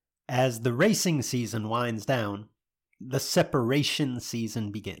As the racing season winds down, the separation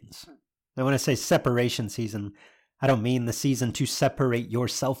season begins. Now, when I say separation season, I don't mean the season to separate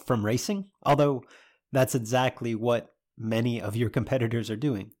yourself from racing, although that's exactly what many of your competitors are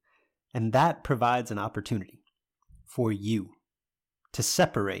doing. And that provides an opportunity for you to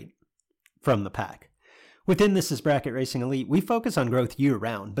separate from the pack. Within This Is Bracket Racing Elite, we focus on growth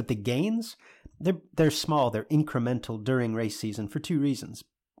year-round, but the gains, they're small, they're incremental during race season for two reasons.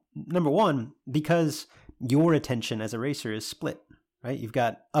 Number one, because your attention as a racer is split, right? You've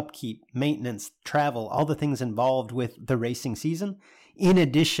got upkeep, maintenance, travel, all the things involved with the racing season, in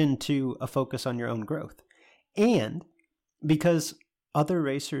addition to a focus on your own growth. And because other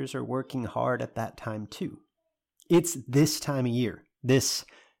racers are working hard at that time too. It's this time of year, this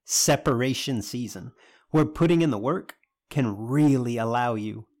separation season, where putting in the work can really allow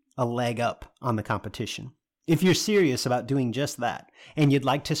you a leg up on the competition. If you're serious about doing just that, and you'd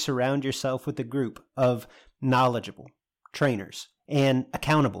like to surround yourself with a group of knowledgeable trainers and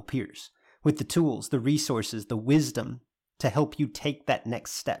accountable peers with the tools, the resources, the wisdom to help you take that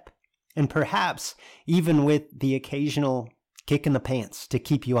next step, and perhaps even with the occasional kick in the pants to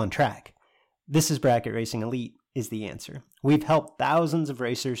keep you on track, This Is Bracket Racing Elite is the answer. We've helped thousands of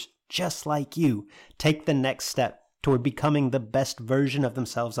racers just like you take the next step toward becoming the best version of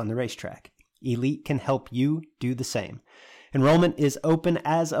themselves on the racetrack. Elite can help you do the same. Enrollment is open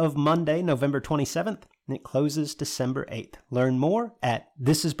as of Monday, November 27th, and it closes December 8th. Learn more at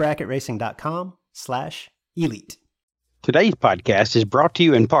thisisbracketracing.com/elite. Today's podcast is brought to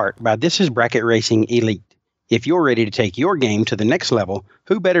you in part by This Is Bracket Racing Elite. If you're ready to take your game to the next level,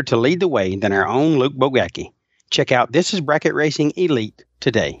 who better to lead the way than our own Luke Bogacki? Check out This Is Bracket Racing Elite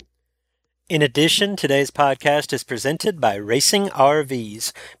today. In addition, today's podcast is presented by Racing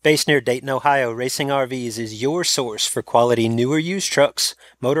RVs. Based near Dayton, Ohio, Racing RVs is your source for quality new or used trucks,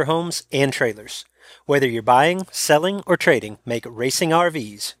 motorhomes, and trailers. Whether you're buying, selling, or trading, make Racing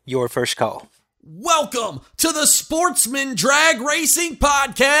RVs your first call. Welcome to the Sportsman Drag Racing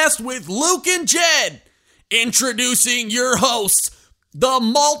Podcast with Luke and Jed. Introducing your hosts, the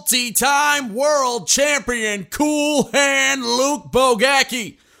multi-time world champion Cool Hand Luke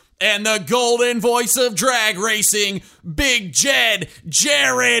Bogacki and the golden voice of drag racing, Big Jed,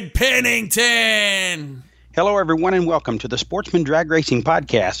 Jared Pennington. Hello, everyone, and welcome to the Sportsman Drag Racing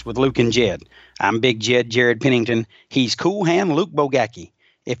Podcast with Luke and Jed. I'm Big Jed, Jared Pennington. He's Cool Hand Luke Bogacki.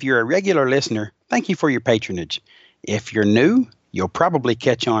 If you're a regular listener, thank you for your patronage. If you're new, you'll probably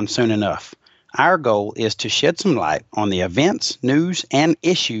catch on soon enough. Our goal is to shed some light on the events, news, and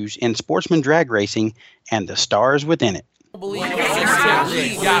issues in sportsman drag racing and the stars within it.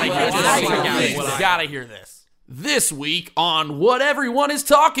 Gotta hear this. This week on What Everyone is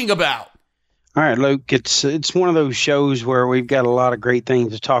Talking About. All right, Luke, it's one of those shows where we've got a lot of great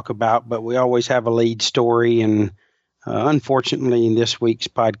things to talk about, but we always have a lead story, and unfortunately in this week's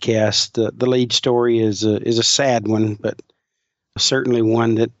podcast, the lead story is a sad one, but certainly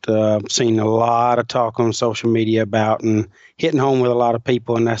one that I've seen a lot of talk on social media about and hitting home with a lot of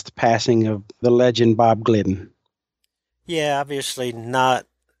people, and that's the passing of the legend Bob Glidden. Yeah, obviously not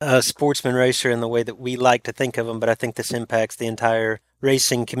a sportsman racer in the way that we like to think of him, but I think this impacts the entire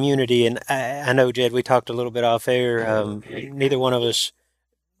racing community. And I know, Jed, we talked a little bit off air. Neither one of us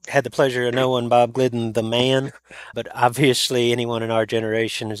had the pleasure of knowing Bob Glidden, the man, but obviously anyone in our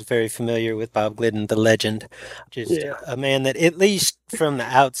generation is very familiar with Bob Glidden, the legend. Just a man that, at least from the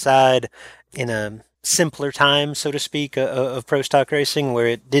outside, in a simpler time, so to speak, of pro stock racing, where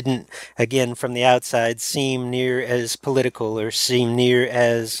it didn't, again, from the outside, seem near as political or seem near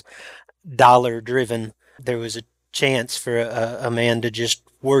as dollar-driven. There was a chance for a man to just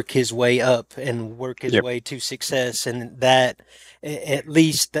work his way up and work his way to success, and that, at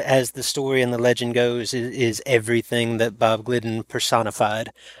least as the story and the legend goes, is everything that Bob Glidden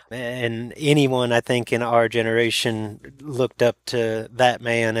personified. And anyone, I think, in our generation looked up to that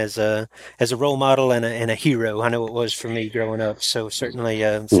man as a role model and a hero. I know it was for me growing up, so certainly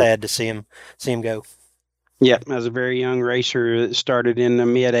sad to see him go. Yeah, as a very young racer, it started in the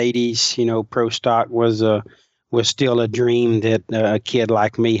mid-'80s. Pro stock was still a dream that a kid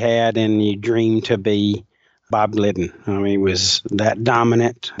like me had, and you dreamed to be Bob Glidden. I mean, he was that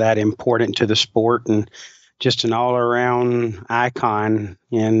dominant, that important to the sport, and just an all-around icon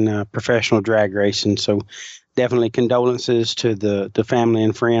in professional drag racing. So definitely condolences to the family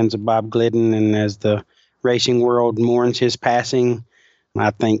and friends of Bob Glidden, and as the racing world mourns his passing,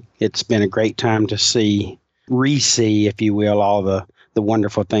 I think it's been a great time to re-see, if you will, all the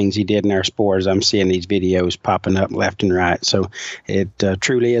wonderful things he did in our sport, as I'm seeing these videos popping up left and right. So it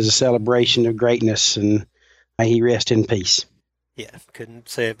truly is a celebration of greatness, and may he rest in peace. Yeah, couldn't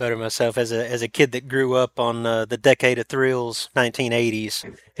say it better myself. As a kid that grew up on the decade of thrills,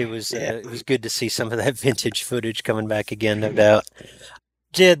 1980s, it was good to see some of that vintage footage coming back again, no doubt.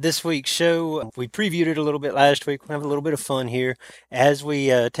 Jed, this week's show, we previewed it a little bit last week. We'll have a little bit of fun here, as we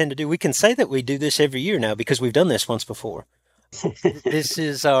tend to do. We can say that we do this every year now because we've done this once before. This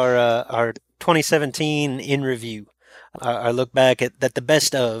is our 2017 in review. Our look back at the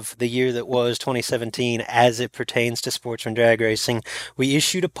best of the year that was 2017 as it pertains to Sportsman Drag Racing. We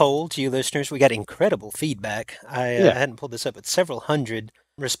issued a poll to you listeners. We got incredible feedback. I hadn't pulled this up, but several hundred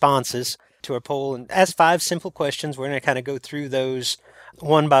responses to our poll. And as 5 simple questions, we're going to kind of go through those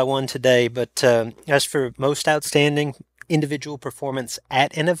one by one today. But as for most outstanding individual performance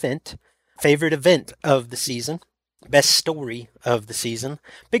at an event, favorite event of the season, best story of the season,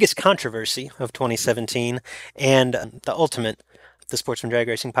 biggest controversy of 2017, and the ultimate, the Sportsman Drag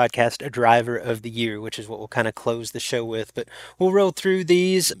Racing Podcast, a driver of the year, which is what we'll kind of close the show with. But we'll roll through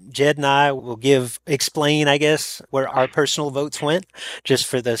these. Jed and I will explain, I guess, where our personal votes went, just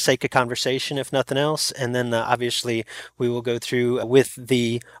for the sake of conversation, if nothing else. And then obviously we will go through with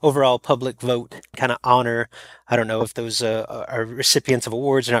the overall public vote, kind of honor. I don't know if those are recipients of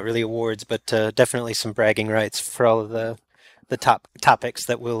awards or not really awards, but definitely some bragging rights for all of the top topics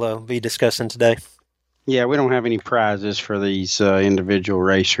that we'll be discussing today. Yeah, we don't have any prizes for these individual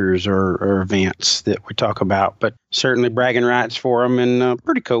racers or events that we talk about, but certainly bragging rights for them, and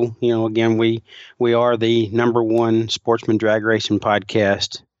pretty cool. You know, again, we are the #1 sportsman drag racing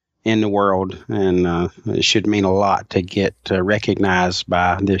podcast in the world, and it should mean a lot to get recognized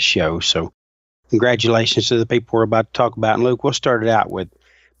by this show. So congratulations to the people we're about to talk about. And Luke, we'll start it out with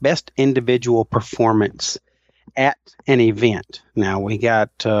best individual performance at an event. Now, we got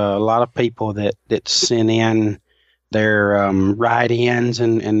a lot of people that sent in their write-ins,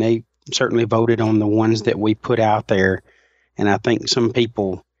 and they certainly voted on the ones that we put out there. And I think some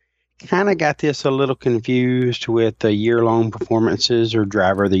people kind of got this a little confused with the year-long performances or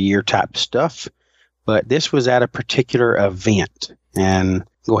driver of the year type stuff. But this was at a particular event. And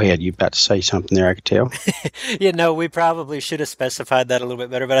go ahead, you've got to say something there, I could tell. We probably should have specified that a little bit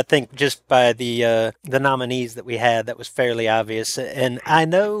better, but I think just by the nominees that we had, that was fairly obvious. And I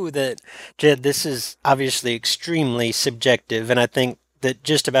know that, Jed, this is obviously extremely subjective, and I think that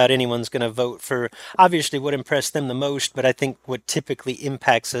just about anyone's going to vote for obviously what impressed them the most, but I think what typically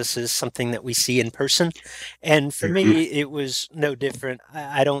impacts us is something that we see in person. And for me, it was no different.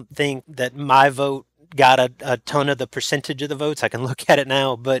 I don't think that my vote got a ton of the percentage of the votes. I can look at it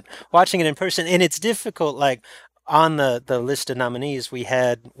now, but watching it in person, and it's difficult, like on the list of nominees, we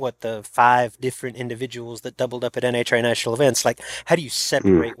had the 5 different individuals that doubled up at NHRA national events. Like, how do you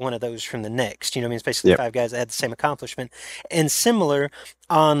separate one of those from the next? You know what I mean? It's basically 5 guys that had the same accomplishment. And similar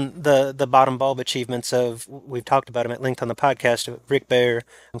on the bottom bulb achievements of, we've talked about them at length on the podcast, Rick Bear,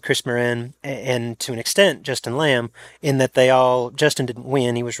 Chris Moran, and to an extent, Justin Lamb, in that Justin didn't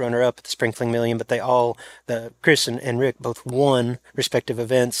win. He was runner-up at the Spring Fling Million, but Chris and Rick both won respective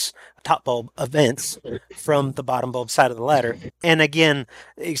events, top bulb events, from the bottom bulb side of the ladder. And again,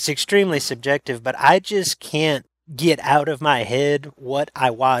 it's extremely subjective, but I just can't get out of my head what I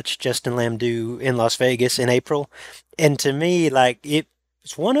watched Justin Lamb do in Las Vegas in April. And to me,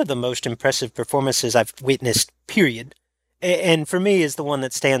 it's one of the most impressive performances I've witnessed, period. And for me is the one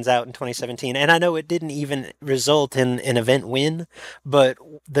that stands out in 2017. And I know it didn't even result in an event win, but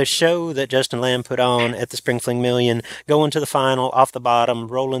the show that Justin Lamb put on at the Spring Fling Million, going to the final off the bottom,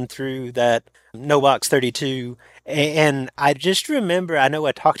 rolling through that no box 32. And I just remember, I know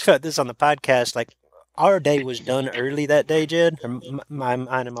I talked about this on the podcast, our day was done early that day, Jed, mine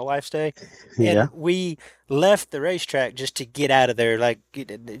and my wife's day. And we left the racetrack just to get out of there.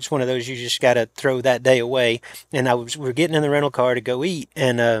 It's one of those, you just got to throw that day away. And we're getting in the rental car to go eat.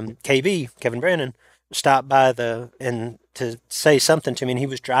 And Kevin Brannon, stopped by and to say something to me. And he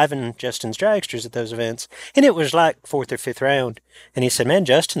was driving Justin's dragsters at those events. And it was like 4th or 5th round. And he said, man,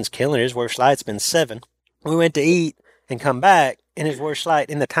 Justin's killing it. His worst light's been 7. We went to eat and come back, and his worst light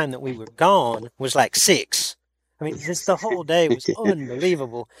in the time that we were gone was 6. I mean, just the whole day was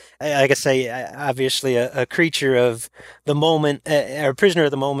unbelievable. Like I say, obviously a creature of the moment, or a prisoner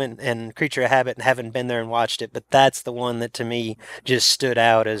of the moment and creature of habit, and haven't been there and watched it. But that's the one that to me just stood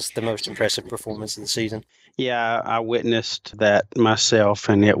out as the most impressive performance of the season. Yeah, I witnessed that myself,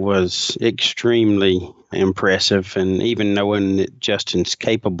 and it was extremely impressive. And even knowing that Justin's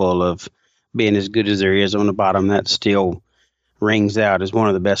capable of being as good as there is on the bottom, that still rings out as one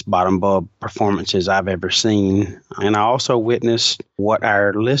of the best bottom bulb performances I've ever seen. And I also witnessed what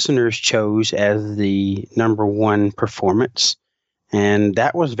our listeners chose as the #1 performance. And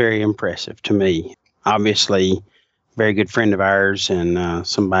that was very impressive to me. Obviously, very good friend of ours and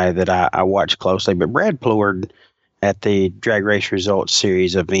somebody that I watch closely. But Brad Plord at the Drag Race Results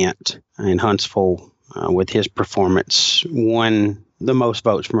Series event in Huntsville with his performance won the most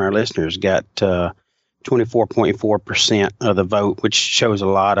votes from our listeners, got 24.4% of the vote, which shows a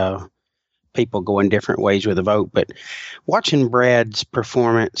lot of people going different ways with the vote. But watching Brad's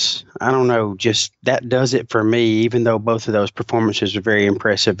performance, I don't know, just that does it for me, even though both of those performances are very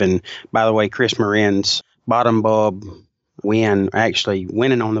impressive. And by the way, Chris Marin's bottom bulb win, actually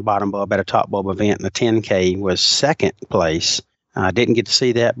winning on the bottom bulb at a top bulb event in the 10K, was second place. I didn't get to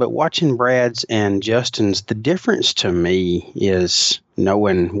see that, but watching Brad's and Justin's, the difference to me is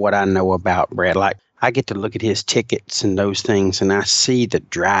knowing what I know about Brad. Like, I get to look at his tickets and those things, and I see the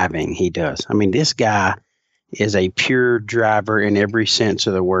driving he does. I mean, this guy is a pure driver in every sense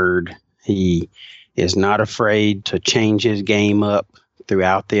of the word. He is not afraid to change his game up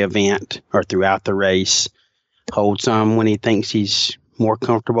throughout the event or throughout the race, hold some when he thinks he's more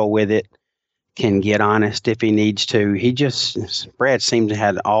comfortable with it, can get honest if he needs to. Brad seemed to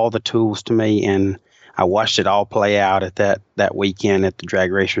have all the tools to me, and I watched it all play out at that weekend at the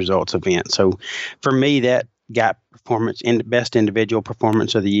Drag Race Results event. So for me, that got performance in best individual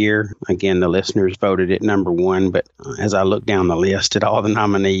performance of the year. Again, the listeners voted it number one, but as I look down the list at all the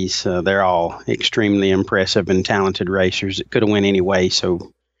nominees, they're all extremely impressive and talented racers. It could have went any way.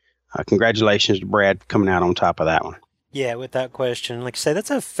 So congratulations to Brad coming out on top of that one. Yeah, without question. Like I say,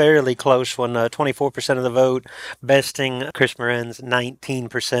 that's a fairly close one. 24% of the vote, besting Chris Moran's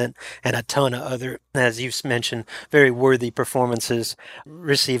 19%, and a ton of other, as you mentioned, very worthy performances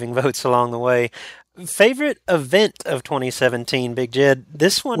receiving votes along the way. Favorite event of 2017, Big Jed?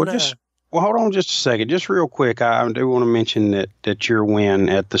 This one... Well, hold on just a second. Just real quick, I do want to mention that your win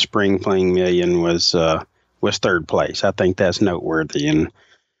at the Spring Fling Million was third place. I think that's noteworthy, and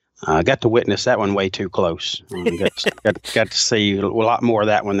I got to witness that one way too close. Got to see a lot more of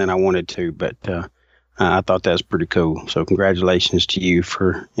that one than I wanted to, but I thought that was pretty cool. So congratulations to you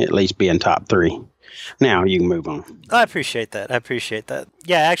for at least being top three. Now you can move on. I appreciate that.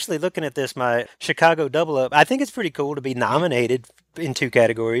 Yeah, actually looking at this, my Chicago double up, I think it's pretty cool to be nominated in two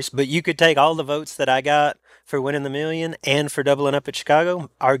categories, but you could take all the votes that I got for winning the million and for doubling up at Chicago,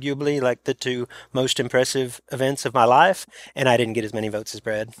 arguably like the two most impressive events of my life, and I didn't get as many votes as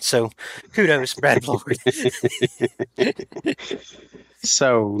Brad. So kudos, Brad Plord.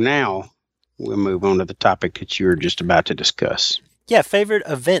 So now we'll move on to the topic that you were just about to discuss. Yeah, favorite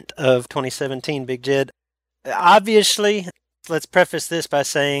event of 2017, Big Jed. Obviously, let's preface this by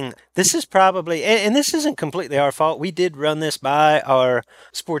saying this is probably, and this isn't completely our fault. We did run this by our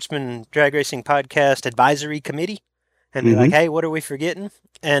Sportsman Drag Racing Podcast advisory committee. And they're like, hey, what are we forgetting?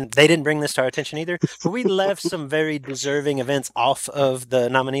 And they didn't bring this to our attention either. But we left some very deserving events off of the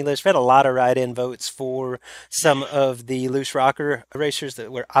nominee list. We had a lot of write-in votes for some of the loose rocker racers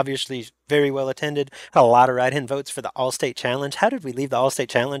that were obviously very well attended. Had a lot of write-in votes for the All-State Challenge. How did we leave the All-State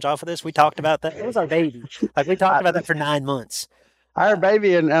Challenge off of this? We talked about that. It was our baby. Like, we talked about that for 9 months. Our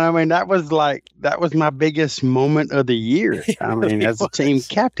baby, and I mean, that was my biggest moment of the year. I mean, as a team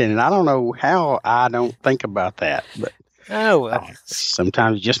captain, and I don't know how I don't think about that, but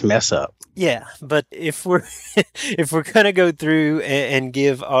sometimes you just mess up. Yeah, but if we're gonna go through and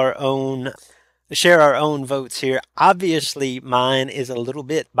give share our own votes here, obviously mine is a little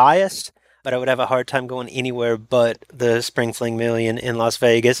bit biased, but I would have a hard time going anywhere but the Spring Fling Million in Las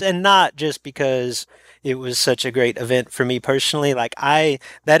Vegas, and not just because it was such a great event for me personally.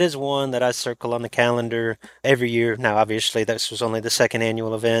 That is one that I circle on the calendar every year. Now, obviously, this was only the second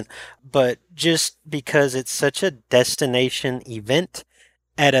annual event, but just because it's such a destination event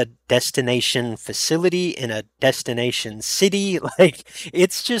at a destination facility in a destination city,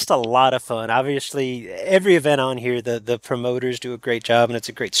 it's just a lot of fun. Obviously, every event on here, the promoters do a great job, and it's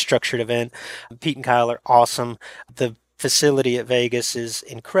a great structured event. Pete and Kyle are awesome. The facility at Vegas is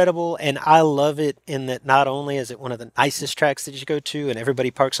incredible, and I love it in that not only is it one of the nicest tracks that you go to and everybody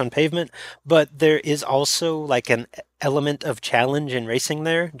parks on pavement, but there is also like an element of challenge in racing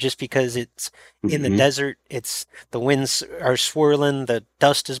there, just because it's in the desert, the winds are swirling, the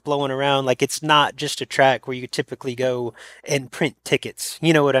dust is blowing around. It's not just a track where you typically go and print tickets.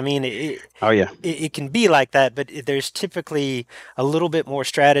 You know what I mean? It can be like that, but there's typically a little bit more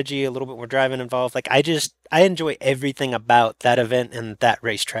strategy, a little bit more driving involved. I enjoy everything about that event and that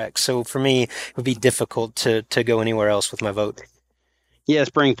racetrack. So for me, it would be difficult to go anywhere else with my vote. Yeah,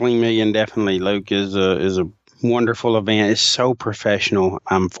 Spring Fling Million definitely, Luke, is a wonderful event. It's so professional.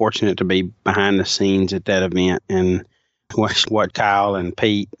 I'm fortunate to be behind the scenes at that event and watch what Kyle and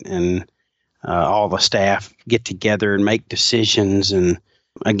Pete and all the staff get together and make decisions. And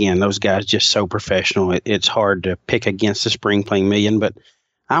again, those guys just so professional. It's hard to pick against the Spring Fling Million, but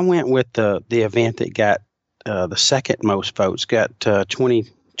I went with the event that got the second most votes, got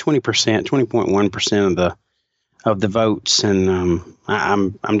 20%, 20.1% of the votes, and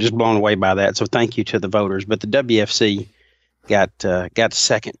I'm just blown away by that. So thank you to the voters. But the WFC got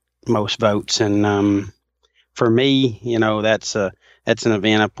second most votes, and for me, that's an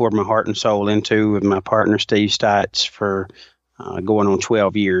event I poured my heart and soul into with my partner Steve Stites for going on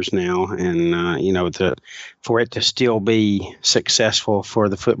 12 years now, and for it to still be successful for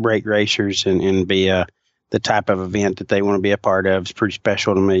the foot brake racers and be the type of event that they want to be a part of is pretty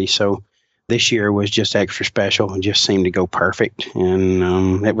special to me. So this year was just extra special and just seemed to go perfect,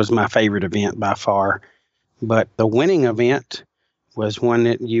 and it was my favorite event by far. But the winning event was one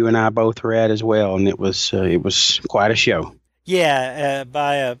that you and I both were at as well, and it was quite a show. Yeah,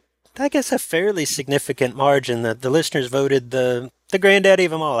 by I guess a fairly significant margin. The listeners voted the granddaddy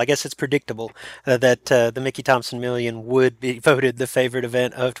of them all. I guess it's predictable that the Mickey Thompson Million would be voted the favorite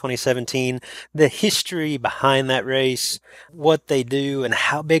event of 2017. The history behind that race, what they do, and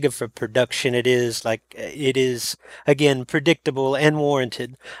how big of a production it is, again, predictable and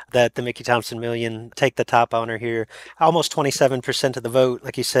warranted that the Mickey Thompson Million take the top honor here. Almost 27% of the vote,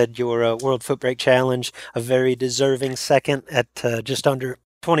 like you said, your World Foot Brake Challenge, a very deserving second at just under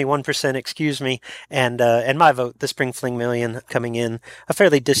 21%, excuse me, and my vote, the Spring Fling Million, coming in a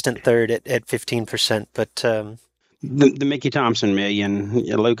fairly distant third at 15%. But the Mickey Thompson Million,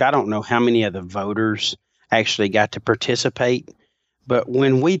 Luke, I don't know how many of the voters actually got to participate, but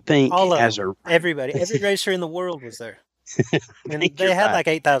when we think everybody, every racer in the world was there. And they had like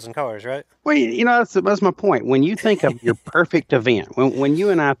 8,000 cars, right? Well, that's my point. When you think of your perfect event, when you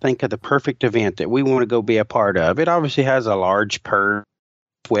and I think of the perfect event that we want to go be a part of, it obviously has a large purse,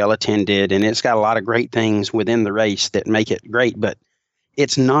 well attended, and it's got a lot of great things within the race that make it great, but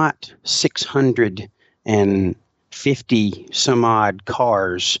it's not 650 some odd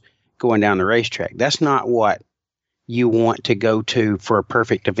cars going down the racetrack. That's not what you want to go to for a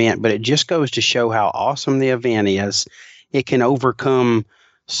perfect event, but it just goes to show how awesome the event is. It can overcome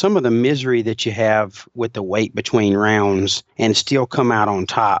some of the misery that you have with the wait between rounds and still come out on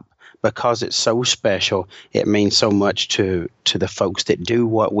top. Because it's so special, it means so much to the folks that do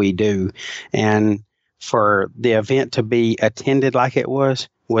what we do. And for the event to be attended like it was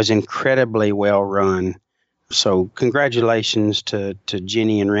incredibly well run. So congratulations to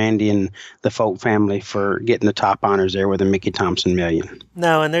Jenny and Randy and the Folk family for getting the top honors there with the Mickey Thompson Million.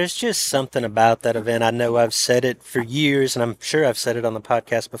 No, and there's just something about that event. I know I've said it for years, and I'm sure I've said it on the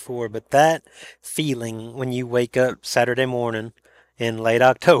podcast before, but that feeling when you wake up Saturday morning in late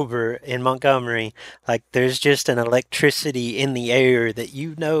October in Montgomery, like there's just an electricity in the air that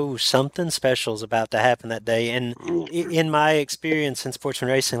something special is about to happen that day. And in my experience in sportsman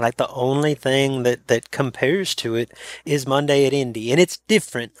racing, like the only thing that compares to it is Monday at Indy. And it's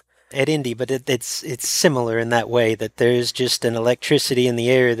different at Indy, but it's similar in that way, that there's just an electricity in the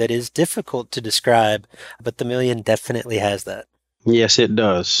air that is difficult to describe, but the Million definitely has that. Yes, it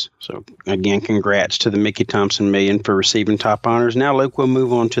does. So, again, congrats to the Mickey Thompson Million for receiving top honors. Now, Luke, we'll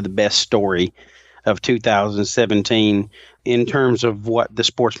move on to the best story of 2017 in terms of what the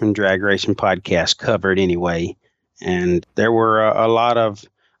Sportsman Drag Racing Podcast covered anyway. And there were a lot of,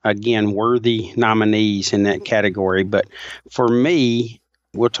 again, worthy nominees in that category. But for me,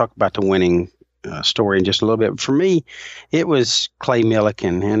 we'll talk about the winning story in just a little bit. For me, it was Clay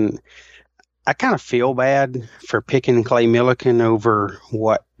Millican, and I kind of feel bad for picking Clay Millican over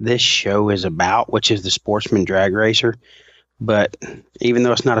what this show is about, which is the Sportsman Drag Racer. But even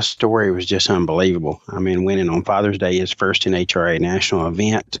though it's not a story, it was just unbelievable. I mean, winning on Father's Day, his first NHRA national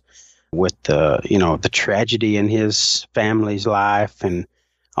event, with the tragedy in his family's life and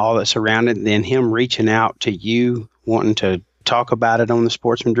all that surrounded, and then him reaching out to you, wanting to talk about it on the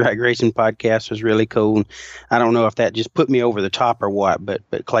Sportsman Drag Racing Podcast was really cool. I don't know if that just put me over the top or what, but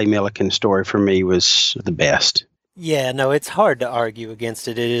Clay Millican's story for me was the best. Yeah, no, it's hard to argue against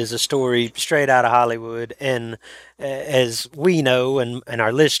it. It is a story straight out of Hollywood, and as we know and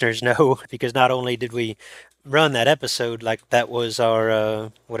our listeners know, because not only did we run that episode, like that was our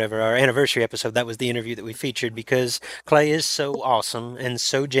our anniversary episode, that was the interview that we featured, because Clay is so awesome and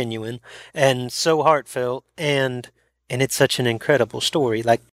so genuine and so heartfelt, and it's such an incredible story.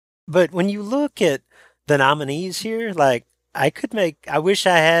 But when you look at the nominees here, I wish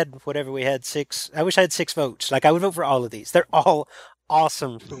I had I wish I had 6 votes. I would vote for all of these. They're all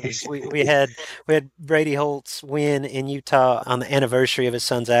awesome stories. We had Brady Holt's win in Utah on the anniversary of his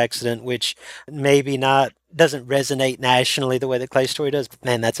son's accident, which maybe doesn't resonate nationally the way that Clay's story does, but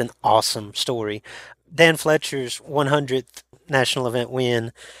man, that's an awesome story. Dan Fletcher's 100th national event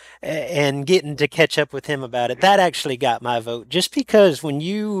win and getting to catch up with him about it, that actually got my vote. Just because when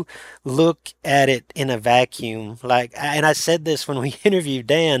you look at it in a vacuum, like, and I said this when we interviewed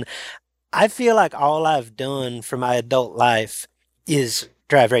Dan, I feel like all I've done for my adult life is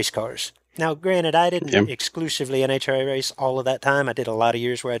drive race cars. Now, granted, I didn't exclusively NHRA race all of that time. I did a lot of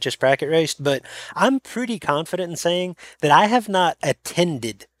years where I just bracket raced, but I'm pretty confident in saying that I have not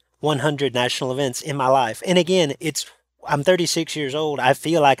attended 100 national events in my life. And again, I'm 36 years old. I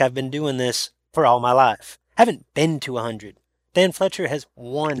feel like I've been doing this for all my life. I haven't been to 100. Dan Fletcher has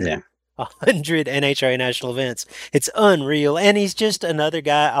won 100 NHRA national events. It's unreal. And he's just another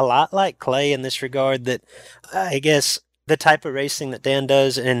guy, a lot like Clay in this regard, that I guess the type of racing that Dan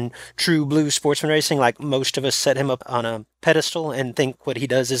does and true blue sportsman racing, like most of us set him up on a pedestal and think what he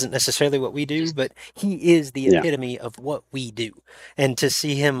does isn't necessarily what we do, but he is the epitome of what we do. And to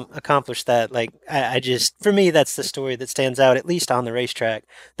see him accomplish that, like, I just, for me, that's the story that stands out, at least on the racetrack.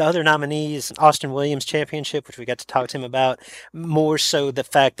 The other nominees, Austin Williams Championship, which we got to talk to him about, more so the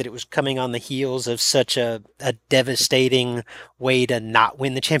fact that it was coming on the heels of such a devastating way to not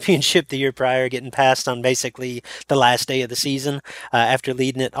win the championship the year prior, getting passed on basically the last day of the season after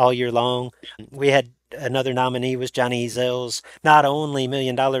leading it all year long. We had another nominee was Johnny Ezel's not only $1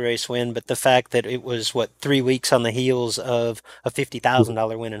 million race win, but the fact that it was 3 weeks on the heels of a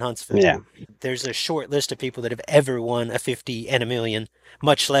 $50,000 win in Huntsville. Yeah. There's a short list of people that have ever won a 50 and $1 million,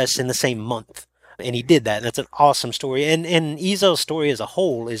 much less in the same month. And he did that. And that's an awesome story. And Ezel's story as a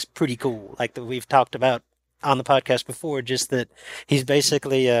whole is pretty cool. Like that we've talked about on the podcast before, just that he's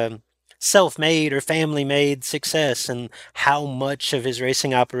basically a self-made or family-made success, and how much of his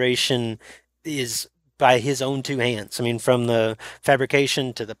racing operation is by his own two hands. I mean, from the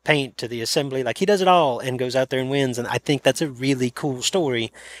fabrication to the paint to the assembly, like he does it all and goes out there and wins. And I think that's a really cool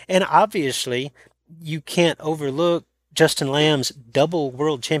story. And obviously you can't overlook Justin Lamb's double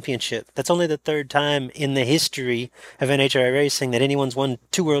world championship. That's only the third time in the history of NHRA racing that anyone's won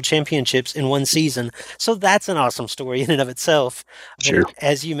 2 world championships in one season. So that's an awesome story in and of itself. Sure. But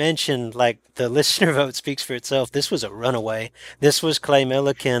as you mentioned, like the listener vote speaks for itself. This was a runaway. This was Clay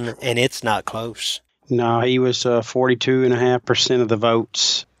Milliken, and it's not close. No, he was 42.5% of the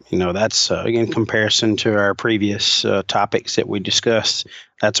votes. You know, that's in comparison to our previous topics that we discussed.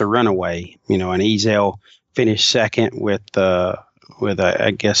 That's a runaway. You know, and Ezel finished second with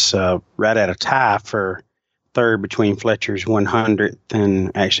I guess right at a tie for third between Fletcher's 100th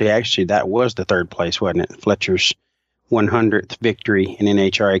and actually that was the third place, wasn't it? Fletcher's 100th victory in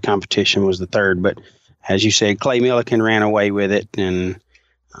NHRA competition was the third. But as you said, Clay Milliken ran away with it, and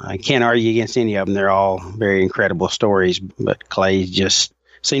I can't argue against any of them. They're all very incredible stories, but Clay just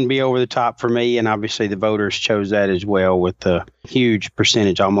seemed to be over the top for me, and obviously the voters chose that as well with a huge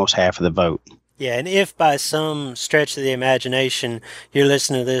percentage, almost half of the vote. Yeah, and if by some stretch of the imagination you're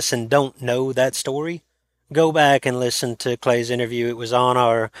listening to this and don't know that story, go back and listen to Clay's interview. It was on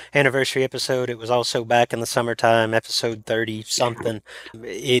our anniversary episode. It was also back in the summertime, episode 30-something.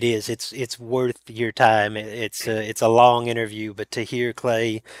 It's worth your time. It's a long interview, but to hear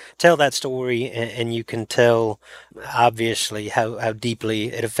Clay tell that story, and you can tell, obviously, how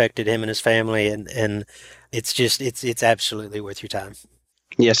deeply it affected him and his family, and it's absolutely worth your time.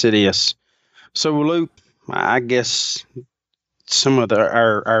 Yes, it is. So, Luke, I guess some of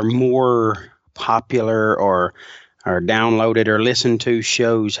our more popular or downloaded or listened to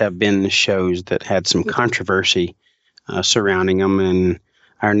shows have been the shows that had some controversy surrounding them. And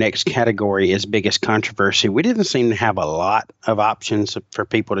our next category is biggest controversy. We didn't seem to have a lot of options for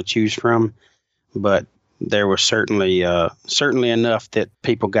people to choose from, but there was certainly enough that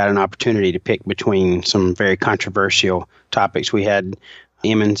people got an opportunity to pick between some very controversial topics. We had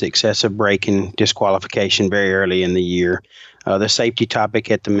Emmons excessive braking disqualification very early in the year. The safety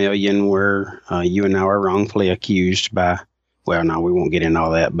topic at the million, where you and I were wrongfully accused by, well, no, we won't get into all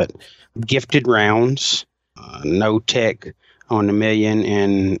that, but gifted rounds, no tech on the million,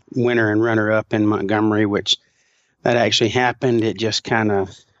 and winner and runner-up in Montgomery, which that actually happened. It just kind of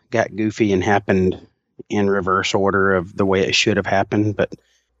got goofy and happened in reverse order of the way it should have happened. But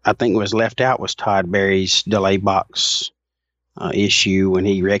I think what was left out was Todd Berry's delay box issue when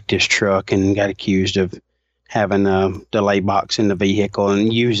he wrecked his truck and got accused of having a delay box in the vehicle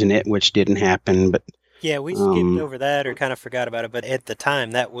and using it, which didn't happen. But yeah, we skipped over that or kind of forgot about it. But at the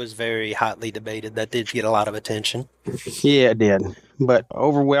time, that was very hotly debated. That did get a lot of attention. Yeah, it did. But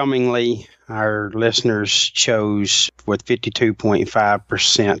overwhelmingly, our listeners chose, with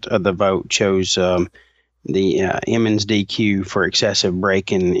 52.5% of the vote, chose the Emmons DQ for excessive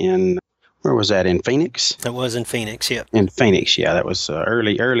braking in, where was that, in Phoenix? That was in Phoenix, yeah. In Phoenix, yeah. That was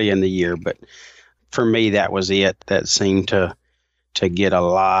early in the year. But for me, that was it. That seemed to get a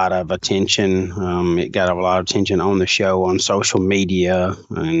lot of attention. It got a lot of attention on the show, on social media,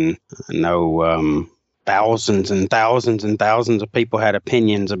 and I know thousands and thousands and thousands of people had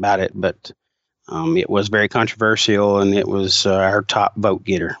opinions about it, but it was very controversial, and it was our top vote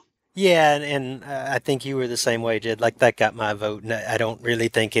getter. Yeah, and I think you were the same way, Jed. Like, that got my vote, and I don't really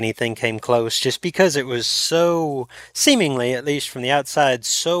think anything came close, just because it was so, seemingly, at least from the outside,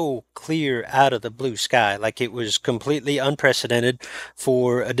 so clear out of the blue sky. Like, it was completely unprecedented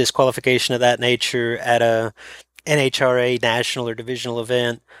for a disqualification of that nature at a NHRA national or divisional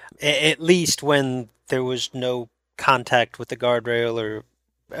event, at least when there was no contact with the guardrail or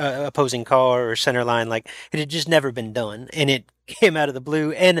opposing car or center line. Like, it had just never been done, and it came out of the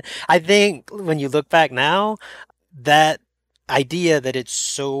blue. And I think when you look back now, that idea that it's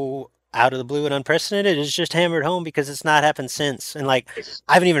so out of the blue and unprecedented is just hammered home, because it's not happened since. And like,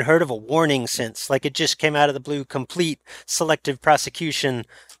 I haven't even heard of a warning since. Like, it just came out of the blue, complete selective prosecution,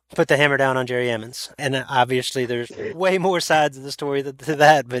 put the hammer down on Jerry Emmons. And obviously there's way more sides of the story to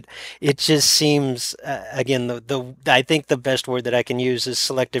that, but it just seems, again, I think the best word that I can use is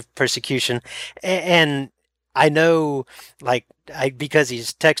selective persecution. And I know, like, because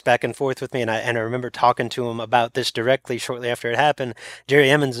he's text back and forth with me, and I remember talking to him about this directly shortly after it happened. Jerry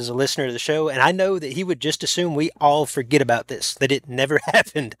Emmons is a listener to the show, and I know that he would just assume we all forget about this, that it never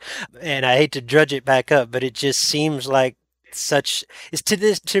happened. And I hate to drudge it back up, but it just seems like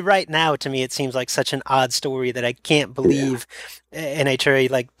right now, to me, it seems like such an odd story that I can't believe NHRA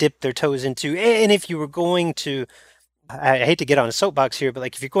like dipped their toes into. And if you were going to, I hate to get on a soapbox here, but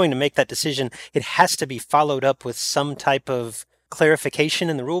like, if you're going to make that decision, it has to be followed up with some type of clarification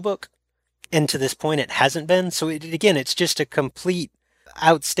in the rule book. And to this point, it hasn't been. So again, it's just a complete,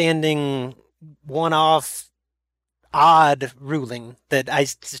 outstanding, one-off, odd ruling that I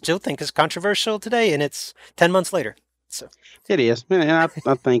still think is controversial today, and it's 10 months later. So it is, and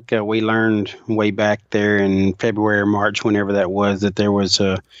I think we learned way back there in February or March, whenever that was, that there was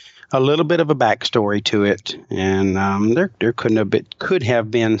a little bit of a backstory to it, and there could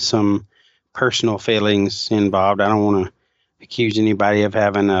have been some personal feelings involved. I don't want to accuse anybody of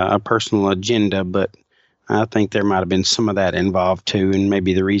having a personal agenda, but I think there might have been some of that involved too, and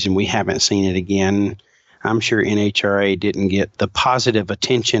maybe the reason we haven't seen it again. I'm sure NHRA didn't get the positive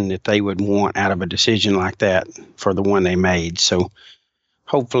attention that they would want out of a decision like that for the one they made. So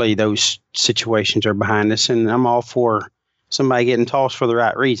hopefully those situations are behind us, and I'm all for somebody getting tossed for the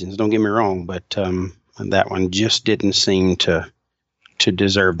right reasons. Don't get me wrong, but that one just didn't seem to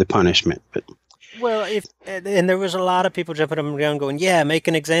deserve the punishment. But well, and there was a lot of people jumping up and down going, yeah, make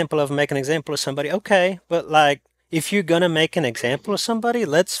an example of somebody. Okay, but like, if you're going to make an example of somebody,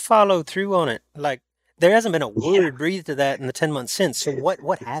 let's follow through on it. Like, there hasn't been a word breathed to that in the 10 months since. So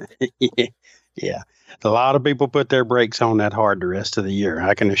what happened? Yeah. A lot of people put their brakes on that hard the rest of the year,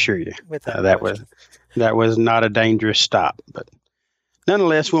 I can assure you. That was not a dangerous stop. But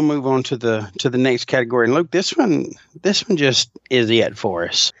nonetheless, we'll move on to the next category. And Luke, this one just is it for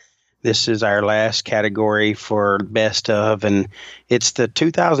us. This is our last category for best of, and it's the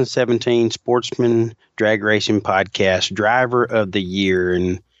 2017 Sportsman Drag Racing Podcast Driver of the Year.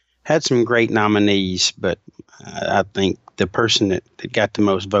 And had some great nominees, but I think the person that got the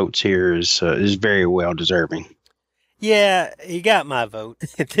most votes here is very well deserving. Yeah, he got my vote.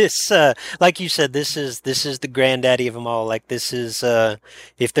 This, like you said, this is the granddaddy of them all. Like, this is,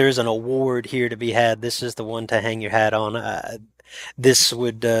 if there's an award here to be had, this is the one to hang your hat on. This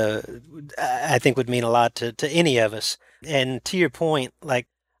would, I think, would mean a lot to any of us. And to your point, like,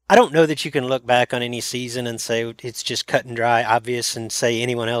 I don't know that you can look back on any season and say it's just cut and dry, obvious, and say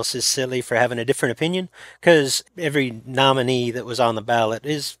anyone else is silly for having a different opinion, because every nominee that was on the ballot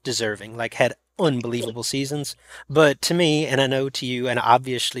is deserving, like, had unbelievable seasons. But to me, and I know to you, and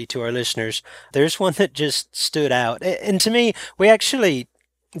obviously to our listeners, there's one that just stood out. And to me, we actually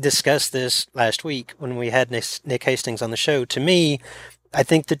discussed this last week when we had Nick Hastings on the show. To me, I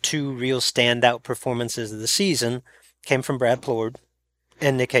think the two real standout performances of the season came from Brad Plord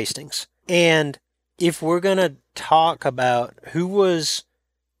and Nick Hastings. And if we're going to talk about who was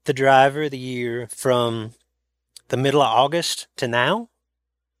the driver of the year from the middle of August to now,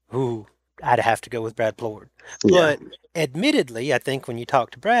 I'd have to go with Brad Plord. Yeah. But admittedly, I think when you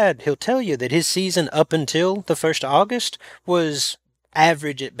talk to Brad, he'll tell you that his season up until the 1st of August was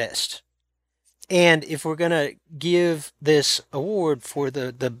average at best. And if we're going to give this award for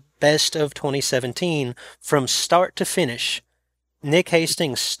the best of 2017 from start to finish, Nick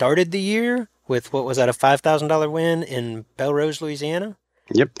Hastings started the year with, what was that, a $5,000 win in Belrose, Louisiana?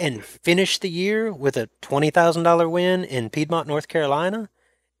 Yep. And finished the year with a $20,000 win in Piedmont, North Carolina.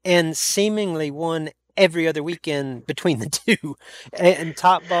 and seemingly won every other weekend between the two, and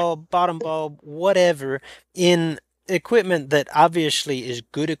top bulb, bottom bulb, whatever, in equipment that obviously is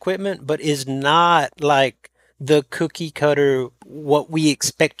good equipment, but is not like the cookie cutter, what we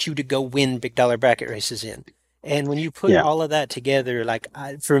expect you to go win big dollar bracket races in. And when you put all of that together, like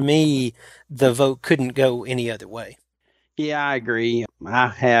for me, the vote couldn't go any other way. Yeah, I agree. I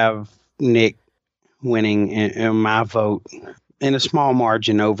have Nick winning in my vote in a small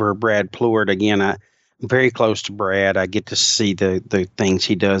margin over Brad Plord. Again, I'm very close to Brad. I get to see the things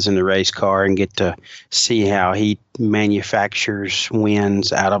he does in the race car and get to see how he manufactures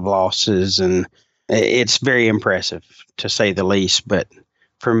wins out of losses. And it's very impressive, to say the least. But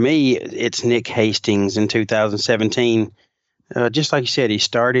for me, it's Nick Hastings in 2017. Just like you said,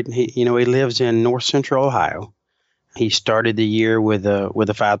 he lives in north central Ohio. He started the year with a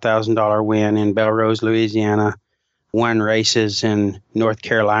 $5,000 win in Belrose, Louisiana, won races in North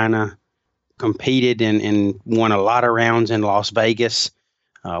Carolina, competed and won a lot of rounds in Las Vegas,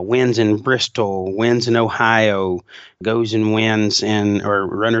 wins in Bristol, wins in Ohio, goes and wins or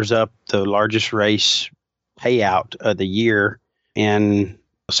runners up the largest race payout of the year in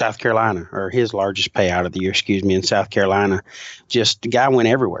South Carolina, or his largest payout of the year, in South Carolina. Just the guy went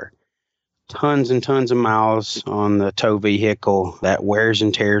everywhere. Tons and tons of miles on the tow vehicle that wears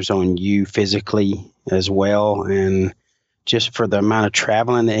and tears on you physically as well. And just for the amount of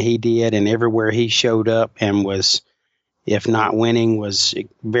traveling that he did and everywhere he showed up and was, if not winning, was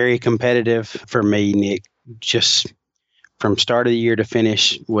very competitive. For me, Nick, just from start of the year to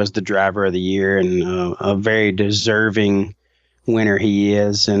finish, was the driver of the year, and a very deserving winner he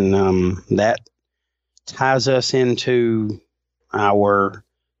is. And that ties us into our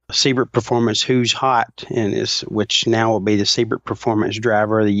Siebert Performance Who's Hot, which now will be the Siebert Performance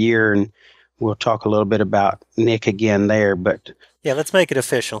Driver of the Year, and we'll talk a little bit about Nick again there. But yeah, let's make it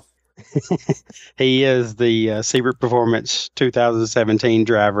official. He is the Siebert Performance 2017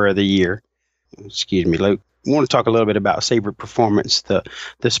 Driver of the Year. Excuse me, Luke. I want to talk a little bit about Siebert Performance, the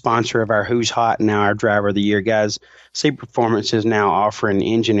sponsor of our Who's Hot and now our Driver of the Year. Guys, Siebert Performance is now offering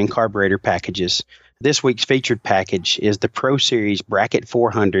engine and carburetor packages. This week's featured package is the Pro Series Bracket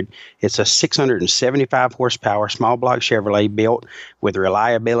 400. It's a 675 horsepower small block Chevrolet built with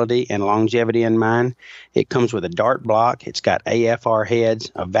reliability and longevity in mind. It comes with a dart block. It's got AFR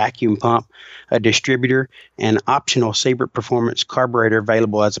heads, a vacuum pump, a distributor, and optional Siebert Performance carburetor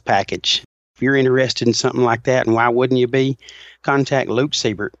available as a package. If you're interested in something like that, and why wouldn't you be, contact Luke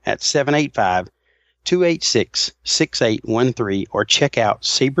Siebert at 785-286-6813 or check out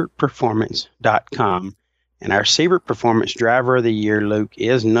SiebertPerformance.com. And our Siebert Performance Driver of the Year, Luke,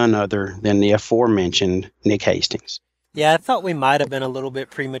 is none other than the aforementioned Nick Hastings. Yeah, I thought we might have been a little bit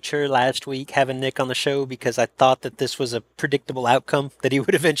premature last week having Nick on the show, because I thought that this was a predictable outcome, that he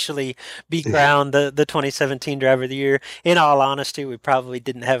would eventually be crowned the 2017 Driver of the Year. In all honesty, we probably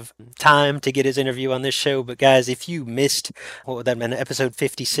didn't have time to get his interview on this show. But guys, if you missed, what would that have been, episode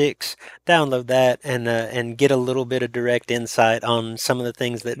 56, download that and get a little bit of direct insight on some of the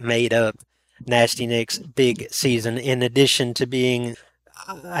things that made up Nasty Nick's big season, in addition to being,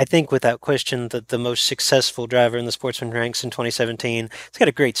 I think without question, the most successful driver in the Sportsman ranks in 2017. He's got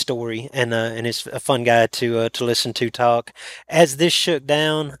a great story, and he's a fun guy to listen to talk. As this shook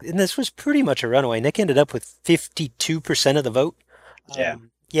down, and this was pretty much a runaway, Nick ended up with 52% of the vote.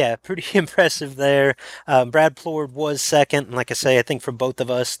 Yeah, pretty impressive there. Brad Plord was second, and like I say, I think for both of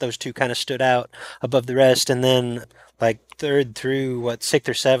us, those two kind of stood out above the rest. And then like third through sixth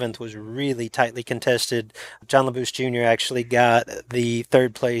or seventh was really tightly contested. John LaBouche Jr. actually got the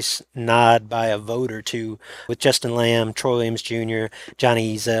third place nod by a vote or two, with Justin Lamb, Troy Williams Jr.,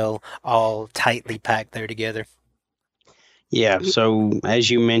 Johnny Ezel all tightly packed there together. Yeah, so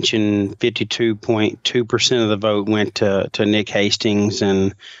as you mentioned, 52.2% of the vote went to Nick Hastings,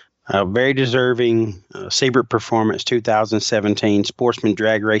 and a very deserving Siebert Performance 2017 Sportsman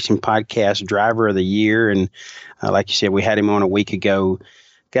Drag Racing Podcast Driver of the Year. And like you said, we had him on a week ago.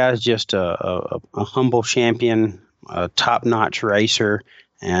 Guy's just a humble champion, a top-notch racer.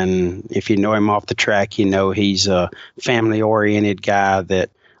 And if you know him off the track, you know he's a family-oriented guy that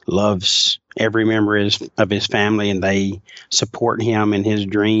loves every member of his family, and they support him in his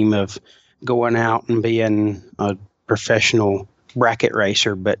dream of going out and being a professional bracket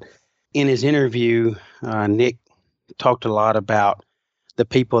racer. But in his interview, Nick talked a lot about the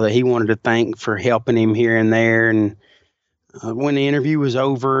people that he wanted to thank for helping him here and there. And when the interview was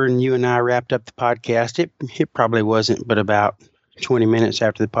over and you and I wrapped up the podcast, it probably wasn't but about 20 minutes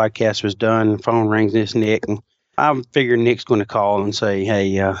after the podcast was done, the phone rings, and it's Nick. And I figured Nick's going to call and say, hey,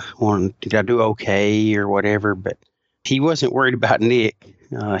 did I do okay or whatever? But he wasn't worried about Nick.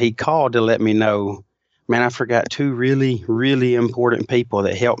 he called to let me know, man, I forgot two really, really important people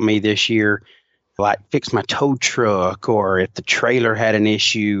that helped me this year, like fix my tow truck or if the trailer had an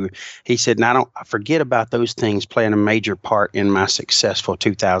issue. He said, I forget about those things playing a major part in my successful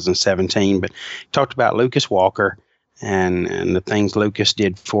 2017. But he talked about Lucas Walker and the things Lucas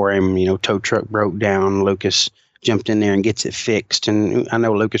did for him. Tow truck broke down. Lucas jumped in there and gets it fixed. And I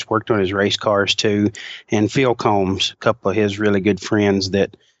know Lucas worked on his race cars too. And Phil Combs, a couple of his really good friends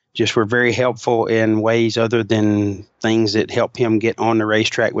that just were very helpful in ways other than things that help him get on the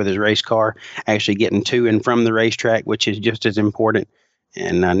racetrack with his race car, actually getting to and from the racetrack, which is just as important.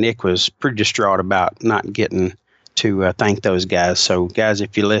 And Nick was pretty distraught about not getting to thank those guys. So, guys,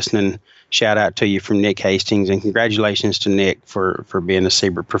 if you're listening, shout out to you from Nick Hastings, and congratulations to Nick for being the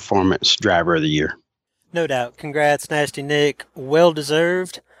SEBRA Performance Driver of the Year. No doubt. Congrats, Nasty Nick. Well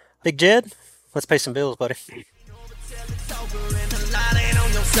deserved. Big Jed, let's pay some bills, buddy.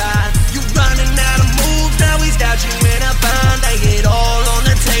 You running out of moves, now he's got you in a bind. Lay it all on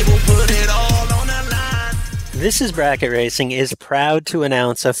the table, put it all on the line. This is Bracket Racing is proud to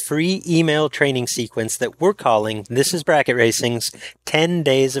announce a free email training sequence that we're calling This is Bracket Racing's 10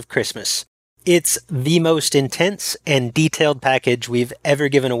 Days of Christmas. It's the most intense and detailed package we've ever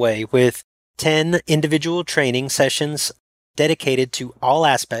given away, with 10 individual training sessions dedicated to all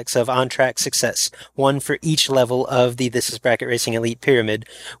aspects of on-track success, one for each level of the This is Bracket Racing Elite Pyramid.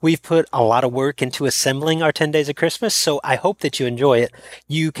 We've put a lot of work into assembling our 10 Days of Christmas, so I hope that you enjoy it.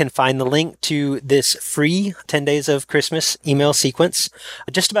 You can find the link to this free 10 Days of Christmas email sequence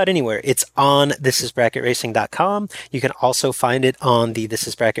just about anywhere. It's on thisisbracketracing.com. You can also find it on the This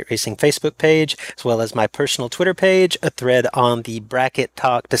is Bracket Racing Facebook page, as well as my personal Twitter page, a thread on the Bracket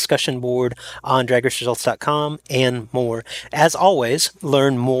Talk discussion board on dragraceresults.com, and more. As always,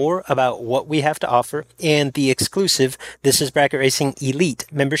 learn more about what we have to offer and the exclusive This is Bracket Racing Elite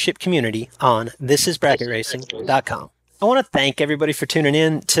membership community on thisisbracketracing.com. I want to thank everybody for tuning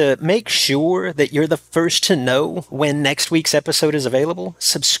in. To make sure that you're the first to know when next week's episode is available,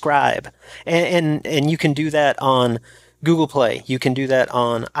 subscribe. And you can do that on Google Play. You can do that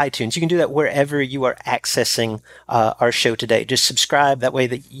on iTunes. You can do that wherever you are accessing our show today. Just subscribe. That way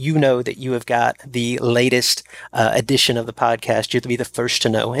that you know that you have got the latest edition of the podcast. You'll be the first to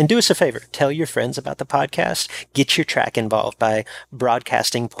know. And do us a favor. Tell your friends about the podcast. Get your track involved by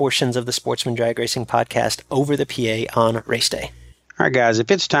broadcasting portions of the Sportsman Drag Racing Podcast over the PA on race day. All right, guys,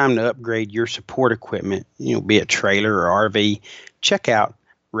 if it's time to upgrade your support equipment, be it trailer or RV, check out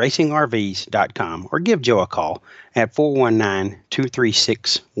racingrvs.com or give Joe a call at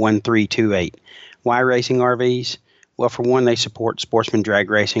 419-236-1328. Why Racing RVs? Well, for one, they support Sportsman Drag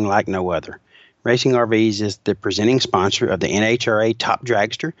Racing like no other. Racing RVs is the presenting sponsor of the NHRA Top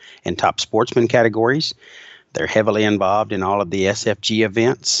Dragster and Top Sportsman categories. They're heavily involved in all of the SFG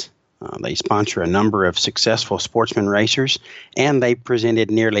events. They sponsor a number of successful sportsman racers, and they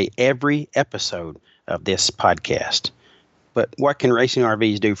presented nearly every episode of this podcast. But what can Racing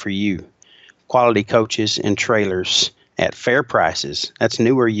RVs do for you? Quality coaches and trailers at fair prices. That's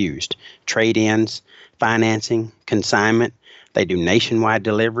new or used. Trade-ins, financing, consignment. They do nationwide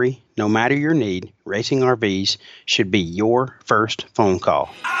delivery. No matter your need, Racing RVs should be your first phone call.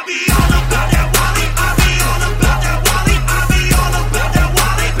 I'll be all about that Wally. I'll be all about that Wally. I'll be all about that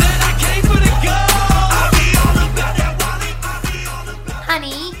Wally. Man, I came for the gold. I'll be all about that Wally. I'll be all about.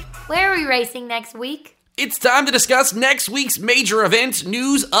 Honey, where are we racing next week? It's time to discuss next week's major events,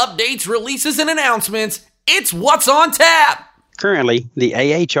 news, updates, releases, and announcements. It's What's on Tap! Currently, the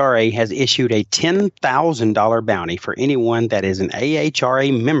AHRA has issued a $10,000 bounty for anyone that is an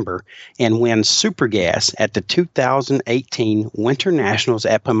AHRA member and wins super gas at the 2018 Winter Nationals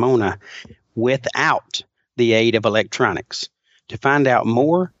at Pomona without the aid of electronics. To find out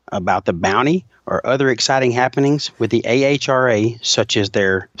more about the bounty or other exciting happenings with the AHRA, such as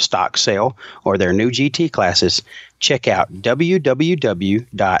their stock sale or their new GT classes, check out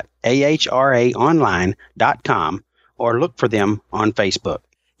www.ahraonline.com or look for them on Facebook.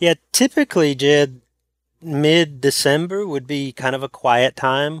 Yeah, typically, Jed, mid-December would be kind of a quiet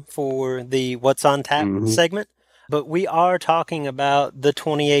time for the What's on Tap segment, but we are talking about the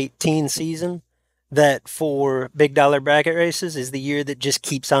 2018 season that for big dollar bracket races is the year that just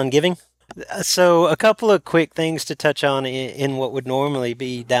keeps on giving. So a couple of quick things to touch on in what would normally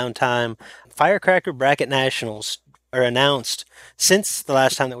be downtime. Firecracker Bracket Nationals are announced since the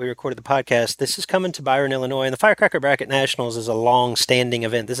last time that we recorded the podcast. This is coming to Byron, Illinois, and the Firecracker Bracket Nationals is a long-standing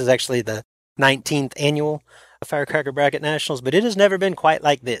event. This is actually the 19th annual Firecracker Bracket Nationals, but it has never been quite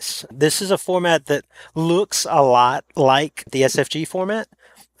like this. This is a format that looks a lot like the SFG format.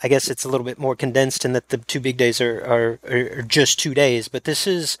 I guess it's a little bit more condensed in that the two big days are just 2 days. But this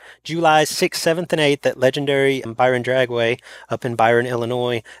is July 6th, 7th, and 8th at legendary Byron Dragway up in Byron,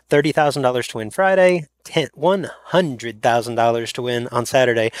 Illinois. $30,000 to win Friday. $100,000 to win on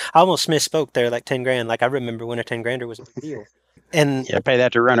Saturday. I almost misspoke there, like 10 grand. Like I remember when a 10 grander was a big deal. And Yeah, pay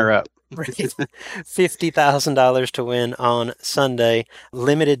that to runner up. $50,000 to win on Sunday.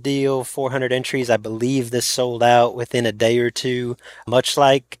 Limited deal, 400 entries. I believe this sold out within a day or two, much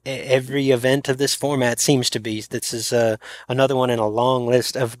like every event of this format seems to be. This is another one in a long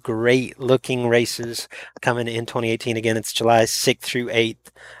list of great looking races coming in 2018. Again, it's July 6th through 8th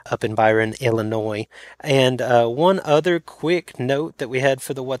up in Byron, Illinois. And one other quick note that we had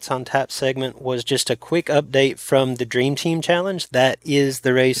for the What's on Tap segment was just a quick update from the Dream Team Challenge. That is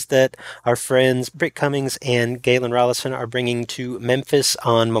the race that our friends Britt Cummings and Galen Rollison are bringing to Memphis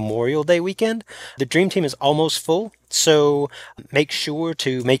on Memorial Day weekend. The Dream Team is almost full, so make sure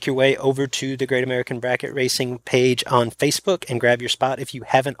to make your way over to the Great American Bracket Racing page on Facebook and grab your spot if you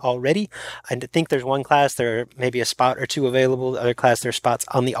haven't already. I think there's one class, there are maybe a spot or two available. The other class, there are spots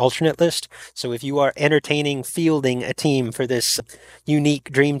on the alternate list. So if you are entertaining fielding a team for this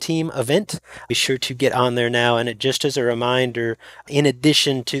unique Dream Team event, be sure to get on there now. And just as a reminder, in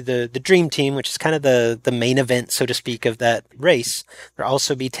addition to the Dream Team, which is kind of the main event, so to speak, of that race, there'll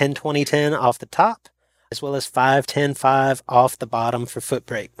also be 10-20-10 off the top, as well as 5-10-5 off the bottom for foot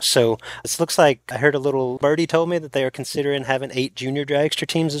brake. So this looks like, I heard a little birdie told me that they are considering having 8 junior dragster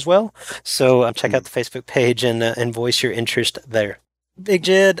teams as well. So check out the Facebook page and voice your interest there. Big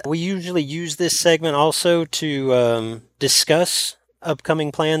Jed, we usually use this segment also to discuss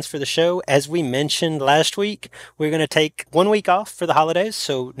upcoming plans for the show. As we mentioned last week, we're going to take 1 week off for the holidays,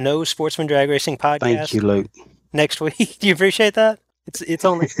 so no Sportsman Drag Racing Podcast. Thank you, Luke. Next week. Do you appreciate that? It's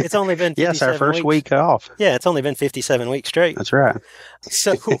only been 57 Yes, our first weeks. week off. Yeah, it's only been 57 weeks straight. That's right.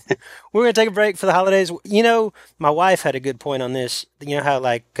 So we're going to take a break for the holidays. You know, my wife had a good point on this. You know how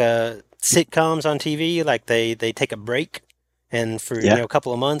like sitcoms on TV, like they take a break and for a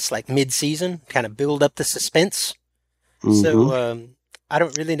couple of months, like mid-season, kind of build up the suspense. Mm-hmm. So I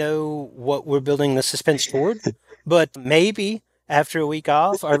don't really know what we're building the suspense toward, but maybe after a week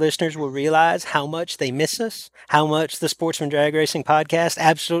off, our listeners will realize how much they miss us, how much the Sportsman Drag Racing Podcast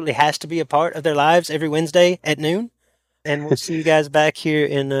absolutely has to be a part of their lives every Wednesday at noon. And we'll see you guys back here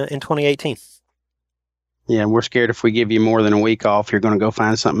in 2018. Yeah, we're scared if we give you more than a week off, you're going to go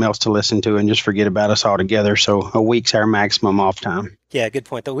find something else to listen to and just forget about us altogether. So a week's our maximum off time. Yeah, good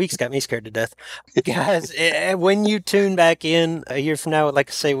point. The week's got me scared to death. Guys, when you tune back in a year from now,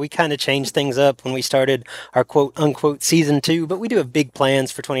 like I say, we kind of changed things up when we started our quote-unquote season 2, but we do have big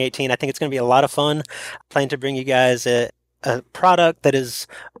plans for 2018. I think it's going to be a lot of fun. I plan to bring you guys a product that is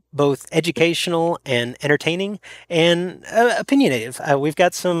both educational and entertaining and opinionative. We've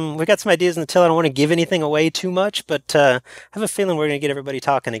got some ideas in the till. I don't want to give anything away too much, but I have a feeling we're going to get everybody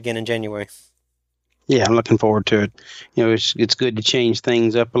talking again in January. Yeah, I'm looking forward to it. You know, it's good to change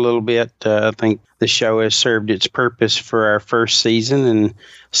things up a little bit. I think the show has served its purpose for our first season, and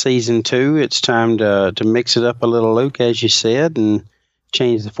season 2, it's time to mix it up a little, Luke, as you said, and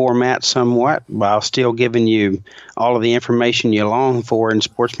change the format somewhat while still giving you all of the information you long for in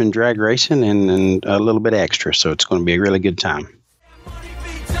sportsman drag racing and a little bit extra. So it's going to be a really good time.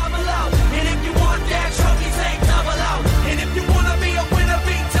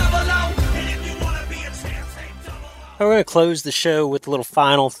 We're going to close the show with a little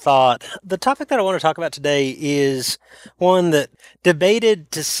final thought. The topic that I want to talk about today is one that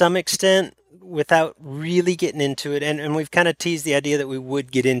debated to some extent without really getting into it. And we've kind of teased the idea that we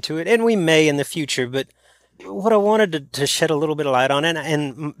would get into it, and we may in the future. But what I wanted to shed a little bit of light on,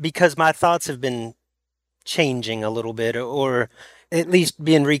 and because my thoughts have been changing a little bit, or at least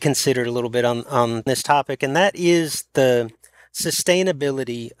being reconsidered a little bit on this topic, and that is the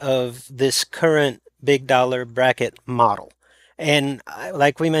sustainability of this current big dollar bracket model. And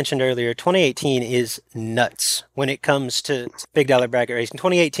like we mentioned earlier, 2018 is nuts when it comes to big dollar bracket racing.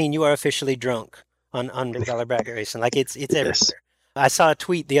 2018, you are officially drunk on big dollar bracket racing. Like it's everywhere. I saw a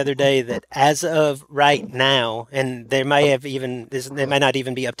tweet the other day that as of right now, and they may not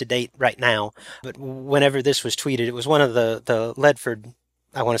even be up to date right now, but whenever this was tweeted, it was one of the Ledford,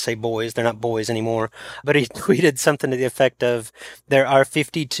 I want to say boys, they're not boys anymore, but he tweeted something to the effect of there are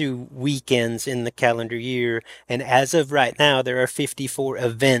 52 weekends in the calendar year, and as of right now, there are 54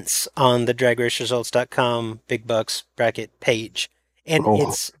 events on the dragraceresults.com Big Bucks bracket page, and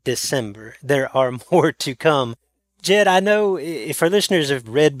it's December. There are more to come. Jed, I know if our listeners have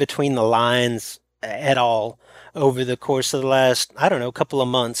read between the lines at all over the course of the last, I don't know, couple of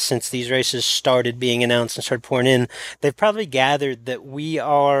months since these races started being announced and started pouring in, they've probably gathered that we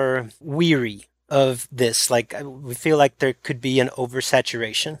are weary of this. Like, we feel like there could be an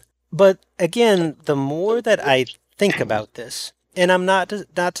oversaturation. But again, the more that I think about this, and I'm not to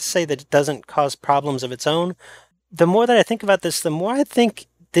say that it doesn't cause problems of its own, the more that I think about this, the more I think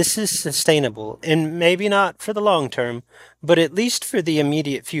this is sustainable, and maybe not for the long term, but at least for the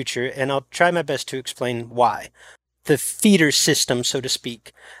immediate future, and I'll try my best to explain why. The feeder system, so to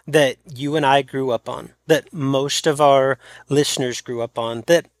speak, that you and I grew up on, that most of our listeners grew up on,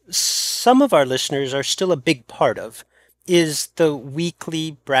 that some of our listeners are still a big part of, is the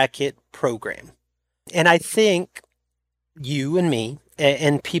weekly bracket program. And I think you and me,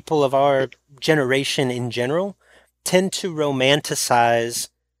 and people of our generation in general, tend to romanticize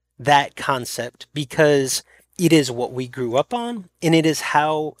that concept because it is what we grew up on, and it is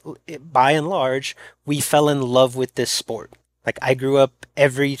how, by and large, we fell in love with this sport. Like, I grew up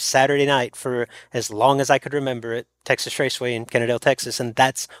every Saturday night for as long as I could remember at Texas Raceway in Kennedale, Texas, and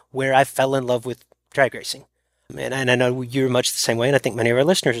that's where I fell in love with drag racing. And I know you're much the same way, and I think many of our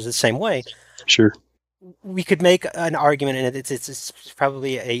listeners are the same way. Sure. We could make an argument, and it's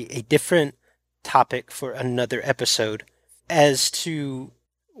probably a different topic for another episode, as to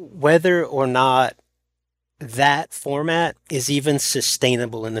whether or not that format is even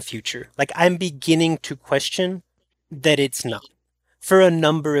sustainable in the future. Like, I'm beginning to question that it's not, for a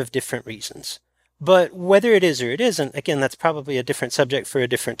number of different reasons. But whether it is or it isn't, again, that's probably a different subject for a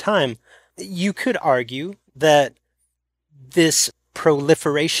different time. You could argue that this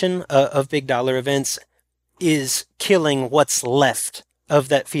proliferation of big dollar events is killing what's left of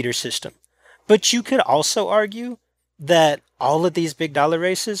that feeder system. But you could also argue that all of these big dollar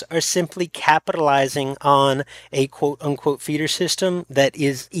races are simply capitalizing on a quote unquote feeder system that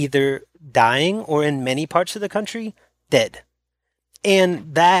is either dying or, in many parts of the country, dead.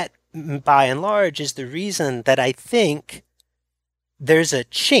 And that, by and large, is the reason that I think there's a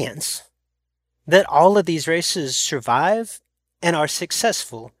chance that all of these races survive and are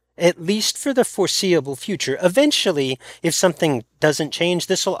successful, at least for the foreseeable future. Eventually, if something doesn't change,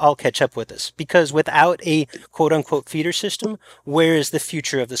 this will all catch up with us, because without a quote-unquote feeder system, where is the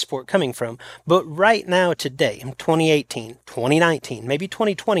future of the sport coming from? But right now, today, in 2018, 2019, maybe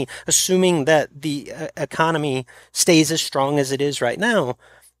 2020, assuming that the economy stays as strong as it is right now,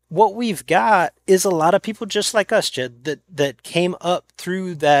 what we've got is a lot of people just like us, Jed, that came up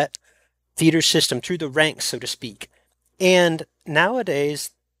through that feeder system, through the ranks, so to speak. And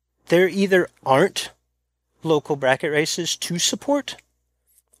nowadays, there either aren't local bracket races to support,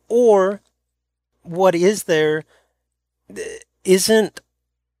 or what is there isn't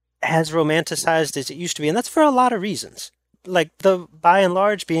as romanticized as it used to be. And that's for a lot of reasons. Like, the by and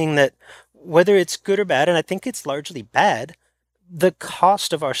large being that, whether it's good or bad, and I think it's largely bad, the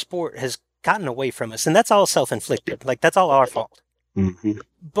cost of our sport has gotten away from us. And that's all self-inflicted. Like, that's all our fault. Mm-hmm.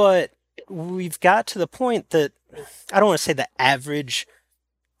 But we've got to the point that, I don't want to say the average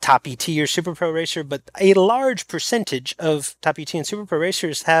top ET or Super Pro racer, but a large percentage of top ET and Super Pro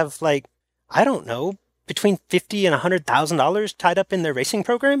racers have, like, I don't know, between $50,000 and $100,000 tied up in their racing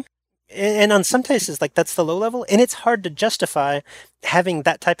program. And on some cases, like, that's the low level. And it's hard to justify having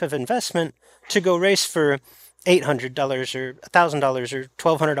that type of investment to go race for $800 or $1,000 or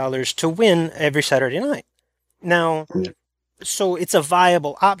 $1,200 to win every Saturday night. Now, so it's a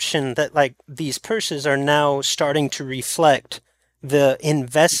viable option that, like, these purses are now starting to reflect the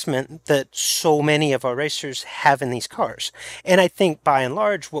investment that so many of our racers have in these cars. And I think, by and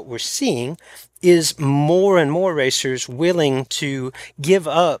large, what we're seeing is more and more racers willing to give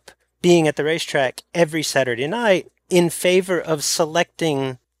up being at the racetrack every Saturday night in favor of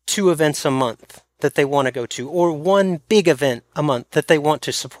selecting 2 events a month that they want to go to, or 1 big event a month that they want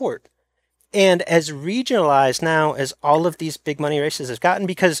to support. And as regionalized now as all of these big money races have gotten,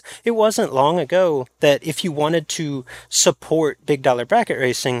 because it wasn't long ago that if you wanted to support big dollar bracket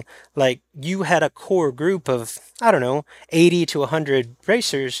racing, like, you had a core group of, I don't know, 80 to 100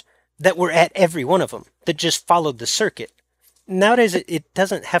 racers that were at every one of them, that just followed the circuit. Nowadays, it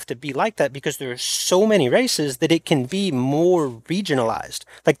doesn't have to be like that, because there are so many races that it can be more regionalized.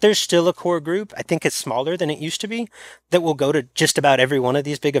 Like, there's still a core group, I think it's smaller than it used to be, that will go to just about every one of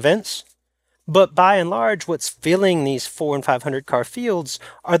these big events. But by and large, what's filling these 400 and 500 car fields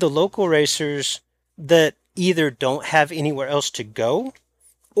are the local racers that either don't have anywhere else to go,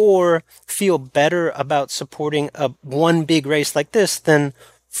 or feel better about supporting one big race like this than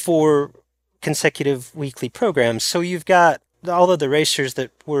 4 consecutive weekly programs. So you've got all of the racers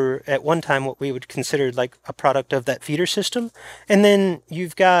that were at one time what we would consider like a product of that feeder system. And then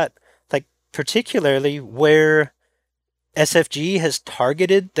you've got, like, particularly where SFG has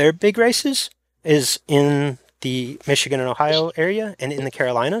targeted their big races is in the Michigan and Ohio area and in the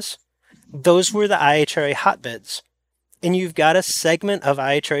Carolinas. Those were the IHRA hotbeds. And you've got a segment of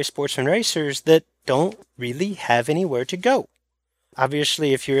IHRA sportsman racers that don't really have anywhere to go.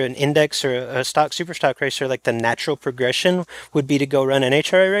 Obviously, if you're an index or a stock, super stock racer, like the natural progression would be to go run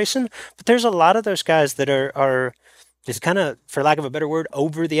NHRA racing. But there's a lot of those guys that are just kind of, for lack of a better word,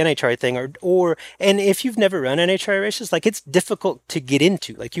 over the NHRA thing. And if you've never run NHRA races, like it's difficult to get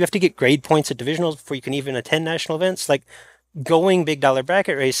into. Like you have to get grade points at divisionals before you can even attend national events. Like going big dollar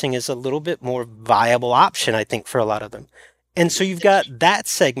bracket racing is a little bit more viable option, I think, for a lot of them. And so you've got that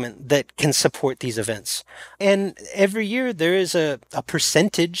segment that can support these events. And every year there is a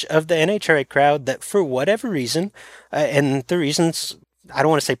percentage of the NHRA crowd that for whatever reason, and the reasons, I don't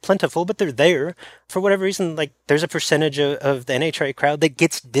want to say plentiful, but they're there. For whatever reason, like there's a percentage of the NHRA crowd that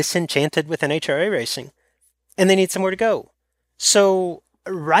gets disenchanted with NHRA racing and they need somewhere to go. So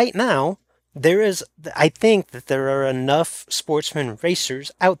right now, I think that there are enough sportsman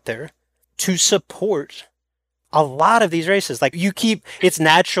racers out there to support a lot of these races. Like it's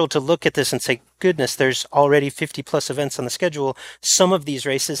natural to look at this and say, goodness, there's already 50 plus events on the schedule. Some of these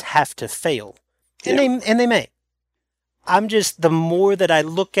races have to fail. And they may. I'm just, the more that I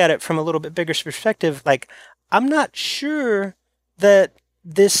look at it from a little bit bigger perspective, like I'm not sure that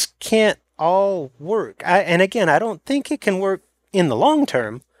this can't all work. And again, I don't think it can work in the long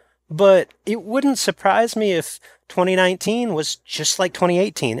term, but it wouldn't surprise me if 2019 was just like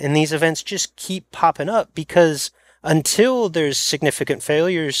 2018 and these events just keep popping up, because until there's significant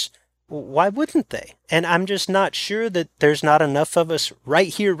failures, why wouldn't they? And I'm just not sure that there's not enough of us right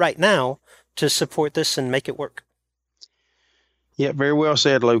here, right now to support this and make it work. Yeah, very well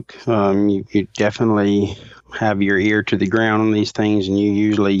said, Luke. You definitely have your ear to the ground on these things, and you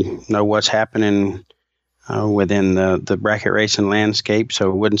usually know what's happening within the bracket racing landscape.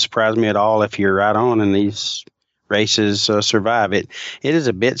 So it wouldn't surprise me at all if you're right on and these races survive. It is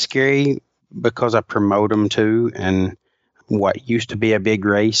a bit scary because I promote them too, and what used to be a big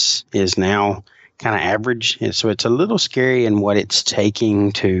race is now kind of average. And so it's a little scary in what it's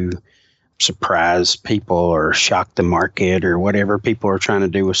taking to surprise people or shock the market or whatever people are trying to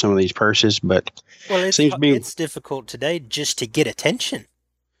do with some of these purses. But it's difficult today just to get attention.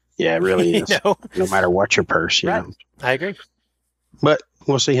 Yeah, it really is. No matter what your purse, you know. I agree. But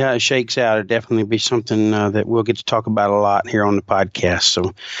we'll see how it shakes out. It'll definitely be something that we'll get to talk about a lot here on the podcast.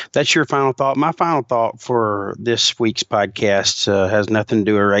 So that's your final thought. My final thought for this week's podcast has nothing to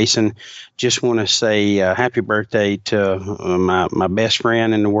do with racing. Just want to say happy birthday to my best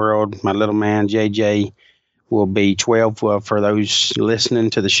friend in the world, my little man, JJ. Will be 12 for those listening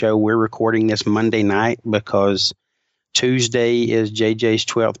to the show. We're recording this Monday night because Tuesday is JJ's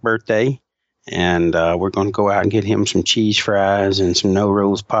 12th birthday, and we're going to go out and get him some cheese fries and some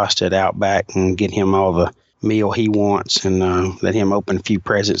no-rules pasta at Outback and get him all the meal he wants and let him open a few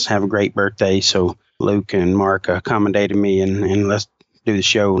presents. Have a great birthday. So Luke and Mark accommodated me and let's do the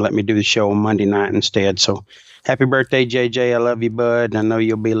show. Let me do the show on Monday night instead. So happy birthday, JJ. I love you, bud. I know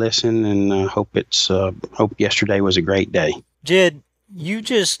you'll be listening, and hope yesterday was a great day. Jed, you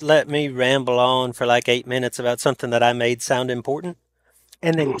just let me ramble on for like 8 minutes about something that I made sound important,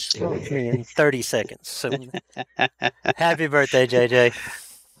 and then you spoke me in 30 seconds. So happy birthday, JJ.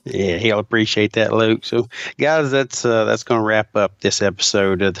 Yeah, he'll appreciate that, Luke. So, guys, that's going to wrap up this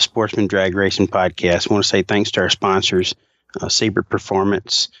episode of the Sportsman Drag Racing Podcast. I want to say thanks to our sponsors, Siebert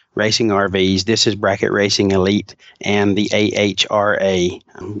Performance, Racing RVs, This is Bracket Racing Elite, and the AHRA.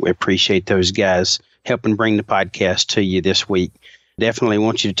 We appreciate those guys helping bring the podcast to you this week. Definitely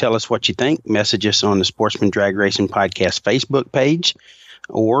want you to tell us what you think. Message us on the Sportsman Drag Racing Podcast Facebook page,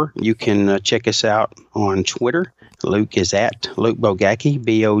 or you can check us out on Twitter. Luke is at Luke Bogacki,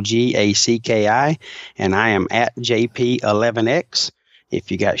 Bogacki, and I am at JP11X. If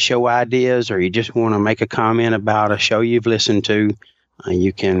you got show ideas or you just want to make a comment about a show you've listened to,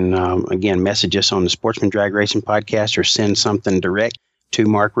 you can, again, message us on the Sportsman Drag Racing Podcast or send something direct to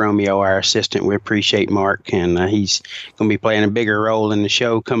Mark Romeo, our assistant. We appreciate Mark, and he's going to be playing a bigger role in the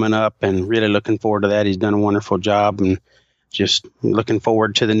show coming up, and really looking forward to that. He's done a wonderful job, and just looking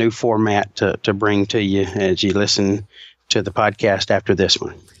forward to the new format to bring to you as you listen to the podcast after this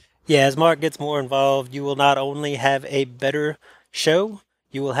one. Yeah, as Mark gets more involved, you will not only have a better show,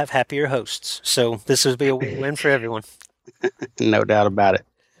 you will have happier hosts. So this will be a win-win for everyone. No doubt about it.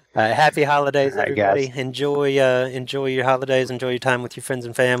 Happy holidays, everybody. Guys. Enjoy your holidays. Enjoy your time with your friends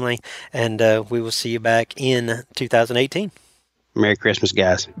and family. And we will see you back in 2018. Merry Christmas,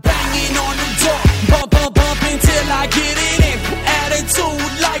 guys. Banging on the door, bump, bump, bump until I get it in.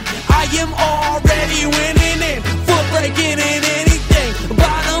 Attitude like I am already winning and foot breaking in anything.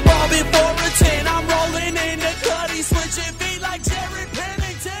 Bottom ball before a 10. I'm rolling in the cutty, switching feet like Jerry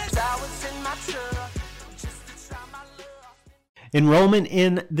Pennington. I was in my truck just to try my luck. Enrollment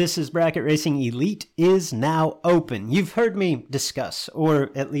in This Is Bracket Racing Elite is now open. You've heard me discuss, or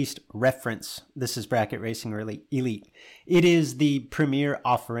at least reference, This Is Bracket Racing Elite. It is the premier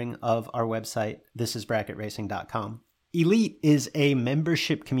offering of our website, thisisbracketracing.com. Elite is a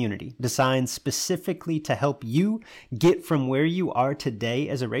membership community designed specifically to help you get from where you are today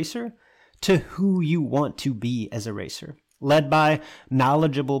as a racer to who you want to be as a racer. Led by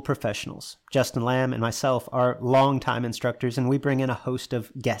knowledgeable professionals. Justin Lamb and myself are longtime instructors, and we bring in a host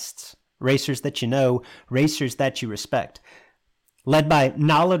of guests, racers that you know, racers that you respect. Led by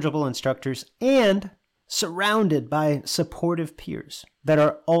knowledgeable instructors and surrounded by supportive peers that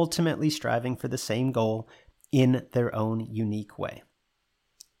are ultimately striving for the same goal in their own unique way.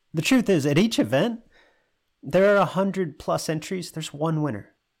 The truth is, at each event, there are 100+ entries. There's one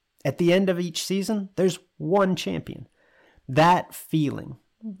winner. At the end of each season, there's one champion. That feeling,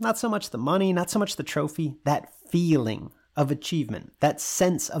 not so much the money, not so much the trophy, that feeling of achievement, that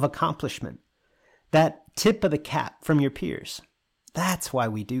sense of accomplishment, that tip of the cap from your peers, that's why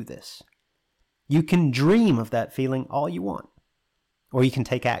we do this. You can dream of that feeling all you want, or you can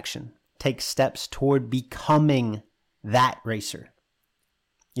take action, take steps toward becoming that racer.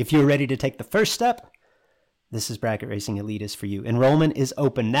 If you're ready to take the first step, This Is Bracket Racing Elite is for you. Enrollment is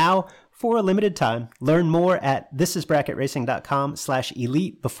open now for a limited time. Learn more at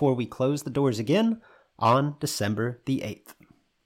thisisbracketracing.com/elite before we close the doors again on December the 8th.